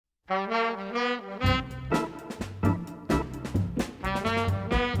Hi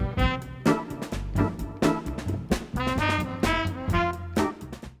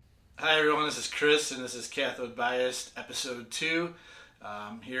everyone, this is Chris and this is Cathode Biased episode 2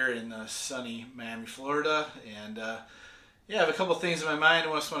 here in sunny Miami, Florida. And yeah, I have a couple things in my mind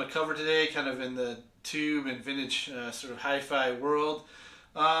I just want to cover today, kind of in the tube and vintage sort of hi-fi world.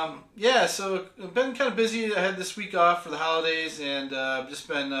 Yeah, so I've been kind of busy. I had this week off for the holidays, and I've just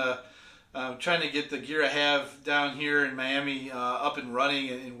been trying to get the gear I have down here in Miami up and running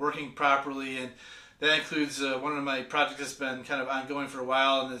and working properly. And that includes one of my projects that's been kind of ongoing for a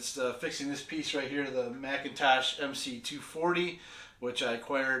while, and it's fixing this piece right here, the McIntosh MC240, which I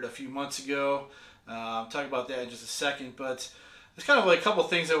acquired a few months ago. I'll talk about that in just a second, but there's kind of like a couple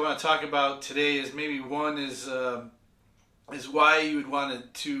things I want to talk about today. Is maybe one is why you would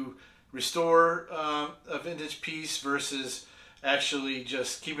want to restore a vintage piece versus actually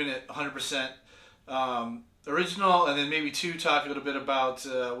just keeping it 100% original, and then maybe two, talk a little bit about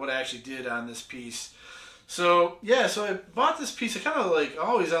what I actually did on this piece. So yeah, so I bought this piece. I kind of like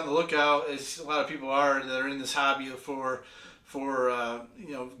always on the lookout, as a lot of people are that are in this hobby, for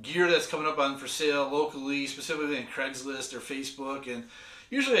you know, gear that's coming up on for sale locally, specifically in Craigslist or Facebook. And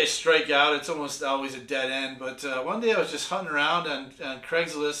usually I strike out. It's almost always a dead end. But one day I was just hunting around on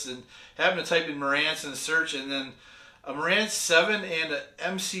Craigslist and happened to type in Marantz in the search, and then a Marantz 7 and an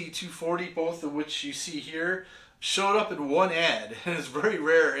MC240, both of which you see here, showed up in one ad. And it's very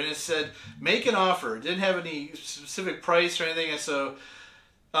rare. And it said, make an offer. It didn't have any specific price or anything. And so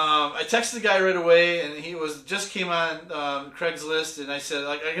I texted the guy right away, and he just came on Craigslist, and I said,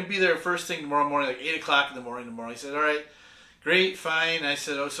 like, I can be there first thing tomorrow morning, like 8 o'clock in the morning tomorrow. He said, all right, great, fine. And I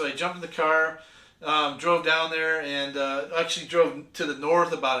said, oh, so I jumped in the car, drove down there, and actually drove to the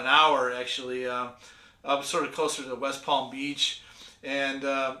north about an hour, actually. I was sort of closer to West Palm Beach, and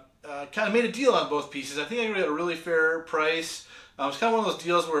kind of made a deal on both pieces. I think I got a really fair price. It was kind of one of those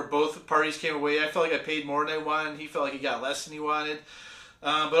deals where both parties came away. I felt like I paid more than I wanted, and he felt like he got less than he wanted.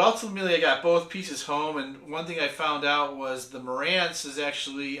 But ultimately, I got both pieces home, and one thing I found out was the Marantz is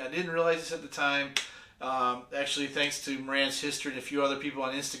actually, I didn't realize this at the time, actually thanks to Marantz History and a few other people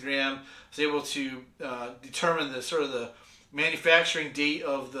on Instagram, I was able to determine the sort of the manufacturing date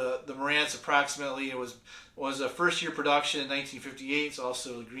of the Marantz approximately. It was a first year production in 1958. It's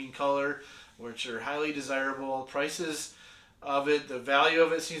also the green color, which are highly desirable. Prices of it, the value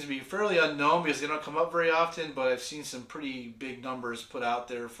of it seems to be fairly unknown because they don't come up very often, but I've seen some pretty big numbers put out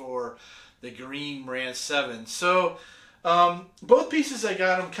there for the green Marantz 7. So both pieces I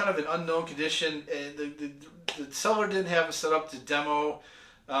got them kind of in unknown condition, and the seller didn't have them set up to demo.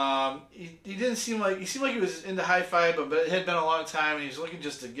 He didn't seem like, he seemed like he was into hi-fi, but it had been a long time, and he was looking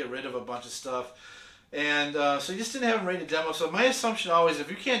just to get rid of a bunch of stuff. And so he just didn't have them ready to demo. So my assumption always, if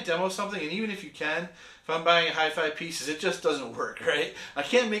you can't demo something, and even if you can, if I'm buying a hi-fi piece, it just doesn't work, right? I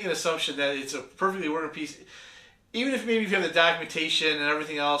can't make an assumption that it's a perfectly working piece. Even if maybe if you have the documentation and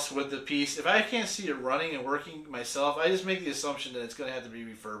everything else with the piece, if I can't see it running and working myself, I just make the assumption that it's going to have to be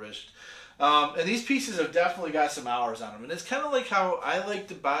refurbished. And these pieces have definitely got some hours on them. And it's kind of like how I like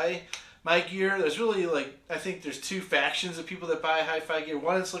to buy my gear. There's really, like, I think there's two factions of people that buy hi-fi gear.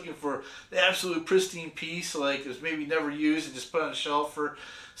 One is looking for the absolute pristine piece, like it was maybe never used and just put on a shelf for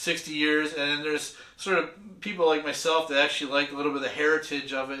 60 years. And then there's sort of people like myself that actually like a little bit of the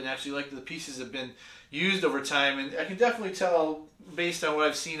heritage of it and actually like the pieces that have been used over time. And I can definitely tell, based on what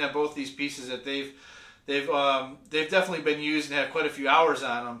I've seen on both these pieces, that they've definitely been used and have quite a few hours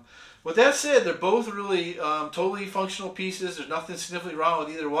on them. With that said, they're both really totally functional pieces. There's nothing significantly wrong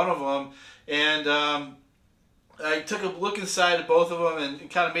with either one of them. And I took a look inside of both of them and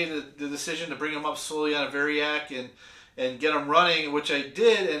kind of made the decision to bring them up slowly on a Variac and get them running, which I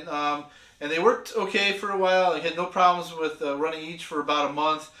did. And they worked okay for a while. I had no problems with running each for about a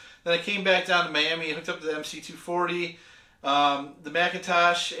month. Then I came back down to Miami and hooked up to the MC240, the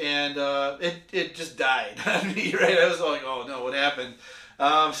McIntosh, and it just died on me, right? I was like, oh no, what happened?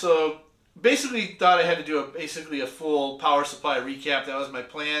 So basically thought I had to do basically a full power supply recap. That was my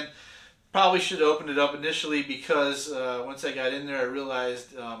plan. Probably should have opened it up initially because once I got in there I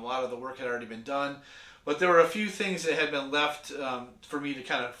realized a lot of the work had already been done. But there were a few things that had been left for me to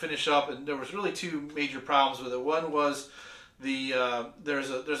kind of finish up, and there was really two major problems with it. One was there's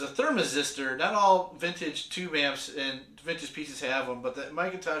a thermistor. Not all vintage tube amps and vintage pieces have them, but the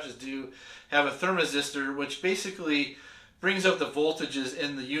McIntoshes do have a thermistor, which basically brings up the voltages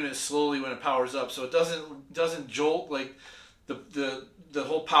in the unit slowly when it powers up, so it doesn't jolt like the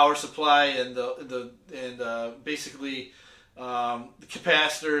whole power supply and basically the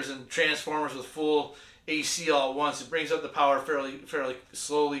capacitors and transformers with full AC all at once. It brings up the power fairly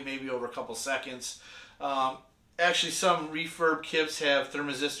slowly, maybe over a couple seconds. Actually, some refurb kits have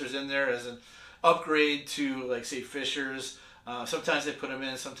thermistors in there as an upgrade to, like, say, Fisher's. Sometimes they put them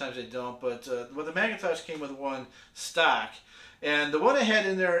in, sometimes they don't. But the McIntosh came with one stock, and the one I had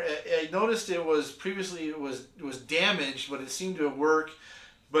in there, I noticed it was previously it was damaged, but it seemed to work.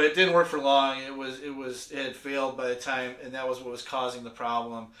 But it didn't work for long. It had failed by the time, and that was what was causing the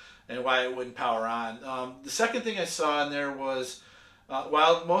problem and why it wouldn't power on. The second thing I saw in there was,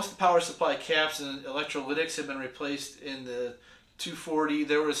 while most of the power supply caps and electrolytics have been replaced in the 240,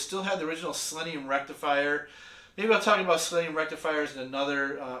 there was still had the original selenium rectifier. Maybe I'll talk about selenium rectifiers in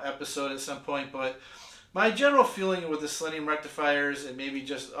another episode at some point, but my general feeling with the selenium rectifiers and maybe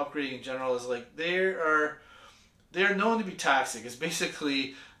just upgrading in general is, like, they are known to be toxic. It's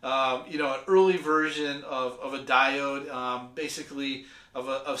basically an early version of a diode, basically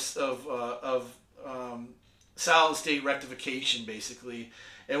of solid state rectification, basically.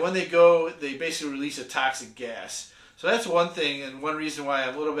 And when they basically release a toxic gas. So that's one thing, and one reason why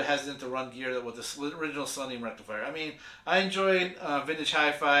I'm a little bit hesitant to run gear with the original selenium rectifier. I mean, I enjoyed vintage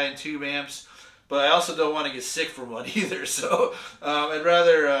hi-fi and tube amps, but I also don't want to get sick from one either. So I'd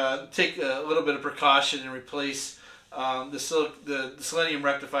rather take a little bit of precaution and replace the selenium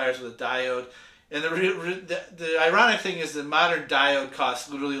rectifiers with a diode. And the ironic thing is the modern diode costs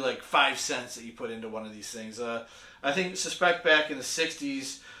literally like 5 cents that you put into one of these things. I suspect back in the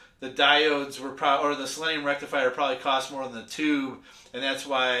 60s, the diodes were or the selenium rectifier probably cost more than the tube, and that's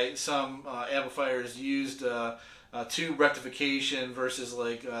why some amplifiers used tube rectification versus,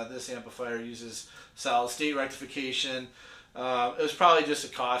 like, this amplifier uses solid state rectification. It was probably just a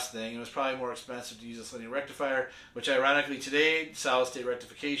cost thing. It was probably more expensive to use a selenium rectifier, which ironically today, solid state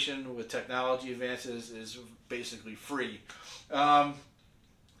rectification with technology advances is basically free.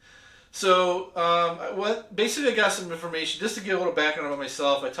 Basically I got some information just to get a little background about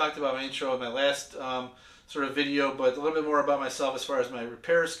myself. I talked about my intro in my last sort of video, but a little bit more about myself as far as my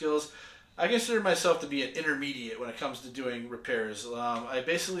repair skills. I consider myself to be an intermediate when it comes to doing repairs. I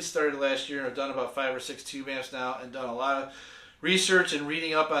basically started last year and I've done about 5 or 6 tube amps now and done a lot of research and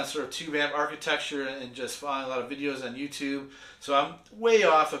reading up on sort of tube amp architecture and just following a lot of videos on YouTube. So I'm way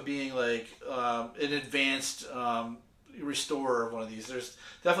off of being like an advanced restorer of one of these. There's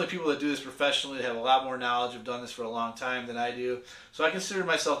definitely people that do this professionally that have a lot more knowledge, have done this for a long time than I do. So I consider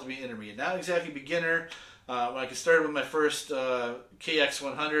myself to be intermediate. Not exactly beginner. When I started with my first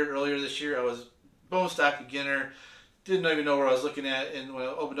KX100 earlier this year, I was bone stock beginner. Didn't even know where I was looking at and when I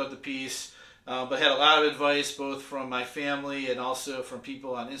opened up the piece. But had a lot of advice both from my family and also from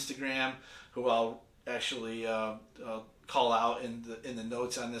people on Instagram who I'll actually call out in the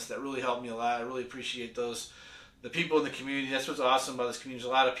notes on this. That really helped me a lot. I really appreciate those. The people in the community, that's what's awesome about this community. There's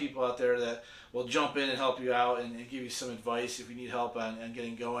a lot of people out there that will jump in and help you out and give you some advice if you need help on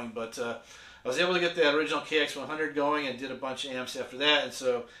getting going. But I was able to get that original KX100 going and did a bunch of amps after that, and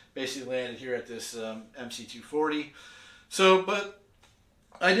so basically landed here at this MC240. But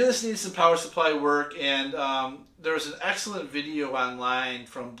I knew this needed some power supply work, and there was an excellent video online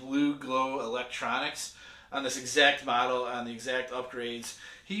from Blue Glow Electronics on this exact model, on the exact upgrades.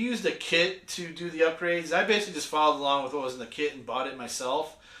 He used a kit to do the upgrades. I basically just followed along with what was in the kit and bought it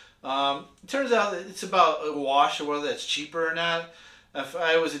myself. It turns out that it's about a wash of whether that's cheaper or not. If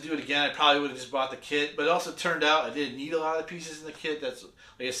I was to do it again, I probably would have just bought the kit. But it also turned out I didn't need a lot of pieces in the kit. That's,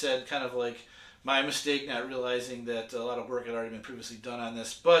 like I said, kind of like my mistake, not realizing that a lot of work had already been previously done on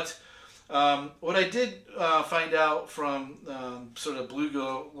this. But what I did find out from sort of Blue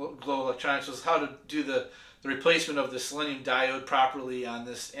Glow Electronics was how to do the replacement of the selenium diode properly on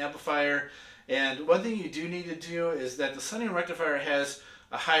this amplifier. And one thing you do need to do is that the selenium rectifier has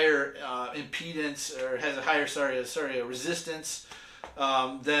a higher impedance, or has a higher resistance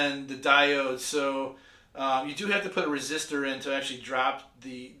than the diode. So you do have to put a resistor in to actually drop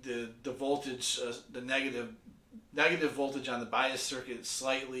the voltage, the negative voltage on the bias circuit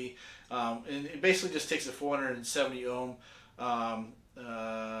slightly. And it basically just takes a 470 ohm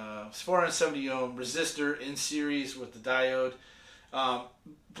 470 ohm resistor in series with the diode.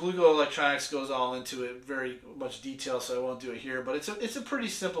 Blue Glow Electronics goes all into it very much detail, so I won't do it here. But it's a pretty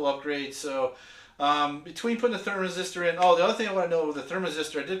simple upgrade. So between putting the thermistor in, the other thing I want to know with the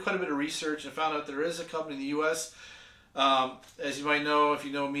thermistor, I did quite a bit of research and found out there is a company in the U.S. As you might know, if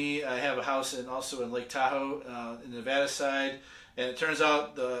you know me, I have a house also in Lake Tahoe, in the Nevada side. And it turns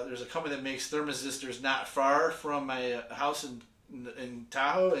out there's a company that makes thermistors not far from my house in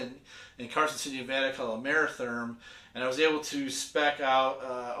Tahoe, in Carson City, Nevada, called Ameritherm. And I was able to spec out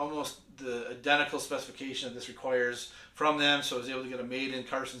almost the identical specification that this requires from them. So I was able to get a made in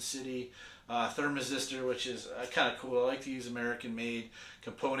Carson City thermistor, which is kind of cool. I like to use American-made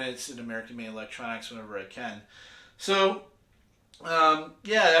components and American-made electronics whenever I can. So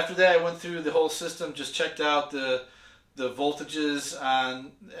yeah, after that I went through the whole system, just checked out the voltages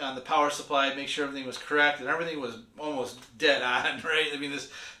on the power supply, make sure everything was correct, and everything was almost dead on, right? I mean,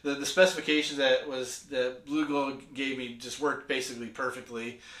 the specifications that Blue Glow gave me just worked basically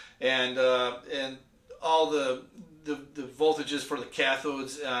perfectly, and all the voltages for the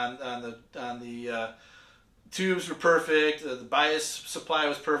cathodes on the tubes were perfect. The bias supply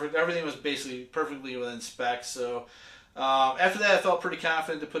was perfect. Everything was basically perfectly within specs. So after that, I felt pretty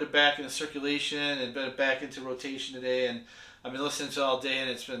confident to put it back into circulation and put it back into rotation today. And I've been listening to it all day, and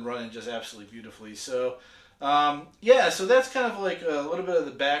it's been running just absolutely beautifully. So yeah, so that's kind of like a little bit of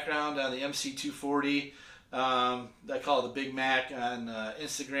the background on the MC240. I call it the Big Mac on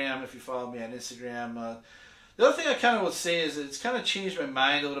Instagram, if you follow me on Instagram. The other thing I kind of would say is it's kind of changed my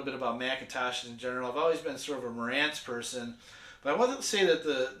mind a little bit about McIntoshes in general. I've always been sort of a Marantz person, but I wanted to say that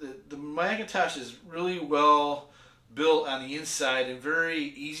the McIntosh is really well built on the inside and very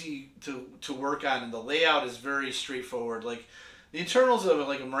easy to work on, and the layout is very straightforward. Like the internals of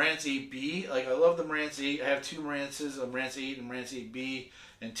like a Marantz 8B, like I love the Marantz 8. I have two Marantzes, a Marantz 8 and Marantz 8B,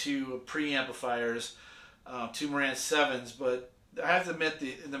 and two preamplifiers, two Marantz 7s. But I have to admit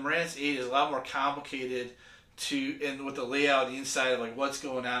the Marantz 8 is a lot more complicated and with the layout, the inside of like what's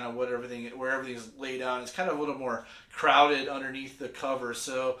going on and where everything's laid out. It's kind of a little more crowded underneath the cover.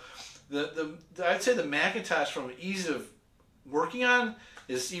 So I'd say the McIntosh from ease of working on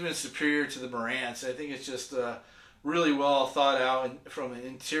is even superior to the Marantz. I think it's just really well thought out, and from an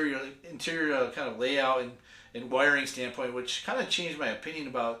interior kind of layout and wiring standpoint, which kind of changed my opinion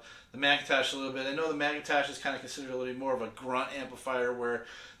about the McIntosh a little bit. I know the McIntosh is kind of considered a little bit more of a grunt amplifier, where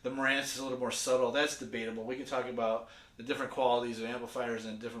the Marantz is a little more subtle. That's debatable. We can talk about the different qualities of amplifiers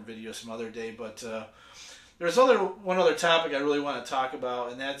in a different video some other day. But there's one other topic I really want to talk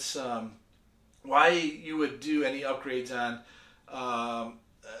about, and that's why you would do any upgrades on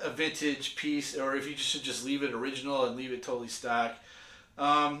a vintage piece, or if you should just leave it original and leave it totally stock.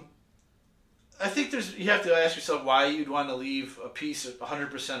 I think you have to ask yourself why you'd want to leave a piece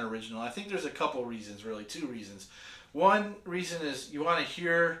 100% original. I think there's a couple reasons, really, two reasons. One reason is you want to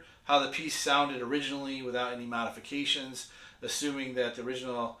hear how the piece sounded originally without any modifications, assuming that the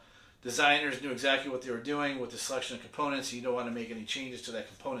original designers knew exactly what they were doing with the selection of components, and you don't want to make any changes to that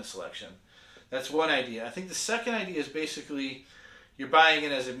component selection. That's one idea. I think the second idea is basically you're buying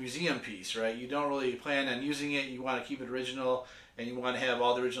it as a museum piece, right? You don't really plan on using it. You want to keep it original, and you want to have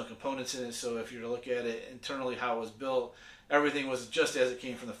all the original components in it. So if you're to look at it internally, how it was built, everything was just as it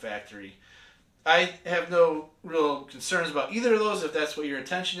came from the factory. I have no real concerns about either of those if that's what your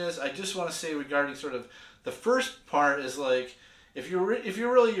intention is. I just want to say regarding sort of the first part is like, if you're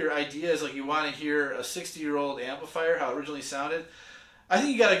really, your idea is like you want to hear a 60-year-old amplifier, how it originally sounded, I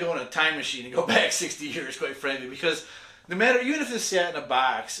think you got to go in a time machine and go back 60 years, quite frankly, because no matter, even if this sat in a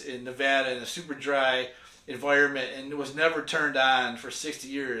box in Nevada in a super dry environment and it was never turned on for 60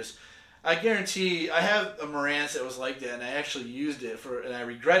 years, I guarantee I have a Marantz that was like that, and I actually used it and I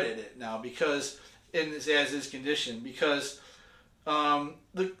regretted it now because in its as-is condition, because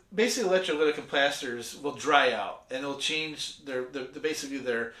the basic electrolytic capacitors will dry out and they'll change basically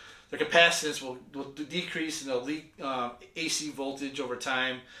their capacitance will decrease, and they'll leak AC voltage over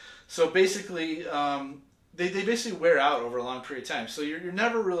time. So basically, they basically wear out over a long period of time. So you're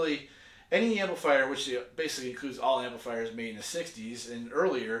never really, any amplifier, which basically includes all amplifiers made in the 60s and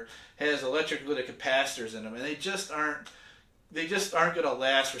earlier, has electrolytic capacitors in them, and they just aren't going to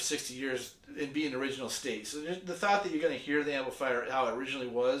last for 60 years and be in original state. So the thought that you're going to hear the amplifier how it originally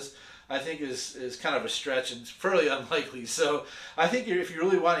was, I think is kind of a stretch and fairly unlikely. So I think if you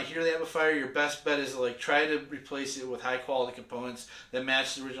really want to hear the amplifier, your best bet is to like try to replace it with high quality components that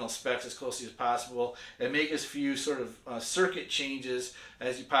match the original specs as closely as possible, and make as few sort of circuit changes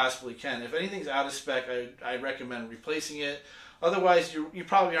as you possibly can. If anything's out of spec, I recommend replacing it. Otherwise, you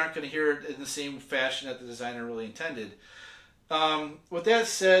probably aren't going to hear it in the same fashion that the designer really intended. With that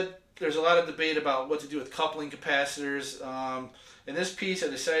said, there's a lot of debate about what to do with coupling capacitors. In this piece, I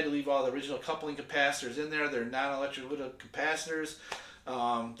decided to leave all the original coupling capacitors in there. They're non-electrolytic capacitors.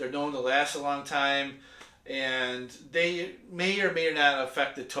 They're known to last a long time, and they may or may not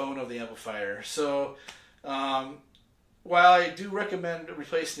affect the tone of the amplifier. So while I do recommend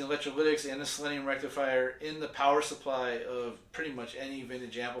replacing the electrolytics and the selenium rectifier in the power supply of pretty much any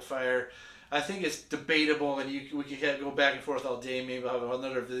vintage amplifier, I think it's debatable, and we could go back and forth all day. Maybe I'll have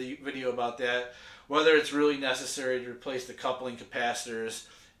another video about that, whether it's really necessary to replace the coupling capacitors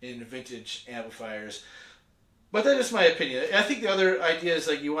in vintage amplifiers. But that's just my opinion. I think the other idea is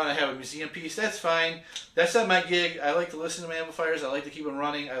like you want to have a museum piece. That's fine. That's not my gig. I like to listen to my amplifiers. I like to keep them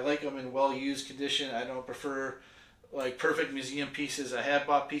running. I like them in well-used condition. I don't prefer like perfect museum pieces. I have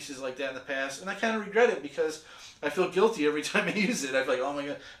bought pieces like that in the past, and I kind of regret it because I feel guilty every time I use it. I feel like, oh my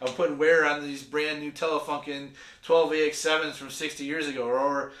god, I'm putting wear on these brand new Telefunken 12AX7s from 60 years ago,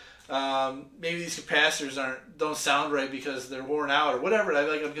 or maybe these capacitors don't sound right because they're worn out or whatever.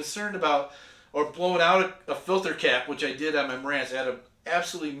 I'm concerned about. Or blowing out a filter cap, which I did on my Marantz. I had an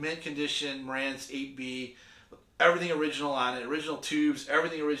absolutely mint condition Marantz 8B, everything original on it, original tubes,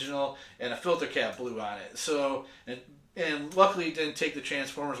 everything original, and a filter cap blew on it. So, and luckily it didn't take the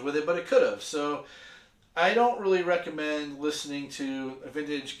transformers with it, but it could have. So, I don't really recommend listening to a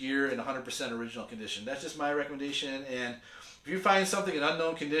vintage gear in 100% original condition. That's just my recommendation. And if you find something in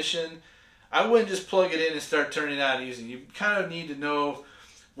unknown condition, I wouldn't just plug it in and start turning it on and using it. You kind of need to know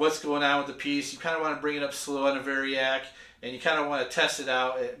what's going on with the piece. You kind of want to bring it up slow on a variac, and you kind of want to test it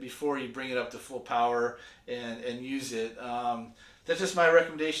out before you bring it up to full power and use it. That's just my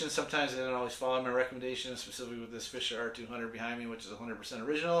recommendation. Sometimes I don't always follow my recommendations, specifically with this Fisher R200 behind me, which is 100%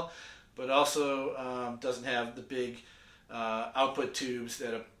 original, but also doesn't have the big output tubes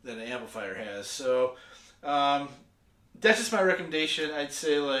that an amplifier has. So that's just my recommendation. I'd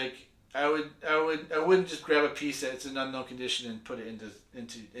say like I wouldn't just grab a piece that's in unknown condition and put it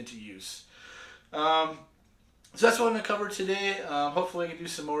into use. So that's what I'm going to cover today. Hopefully I can do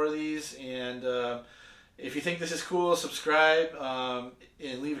some more of these. And if you think this is cool, subscribe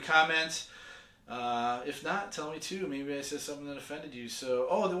and leave a comment. If not, tell me too. Maybe I said something that offended you.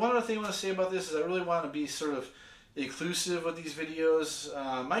 So, the one other thing I want to say about this is I really want to be sort of inclusive with these videos.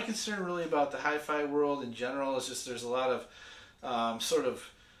 My concern really about the hi-fi world in general is just there's a lot of sort of,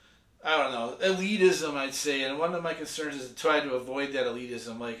 I don't know, elitism, I'd say, and one of my concerns is to try to avoid that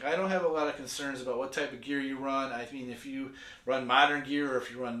elitism. Like, I don't have a lot of concerns about what type of gear you run. I mean, if you run modern gear or if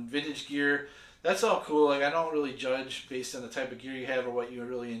you run vintage gear, that's all cool. Like, I don't really judge based on the type of gear you have or what you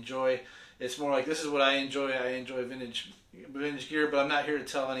really enjoy. It's more like, this is what I enjoy. I enjoy vintage gear, but I'm not here to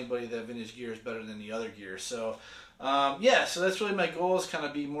tell anybody that vintage gear is better than the other gear. So, yeah, so that's really my goal, is kind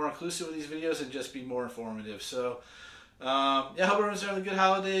of be more inclusive with these videos and just be more informative. So, yeah, I hope everyone's having a good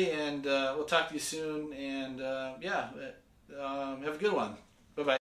holiday, and we'll talk to you soon, and yeah, have a good one.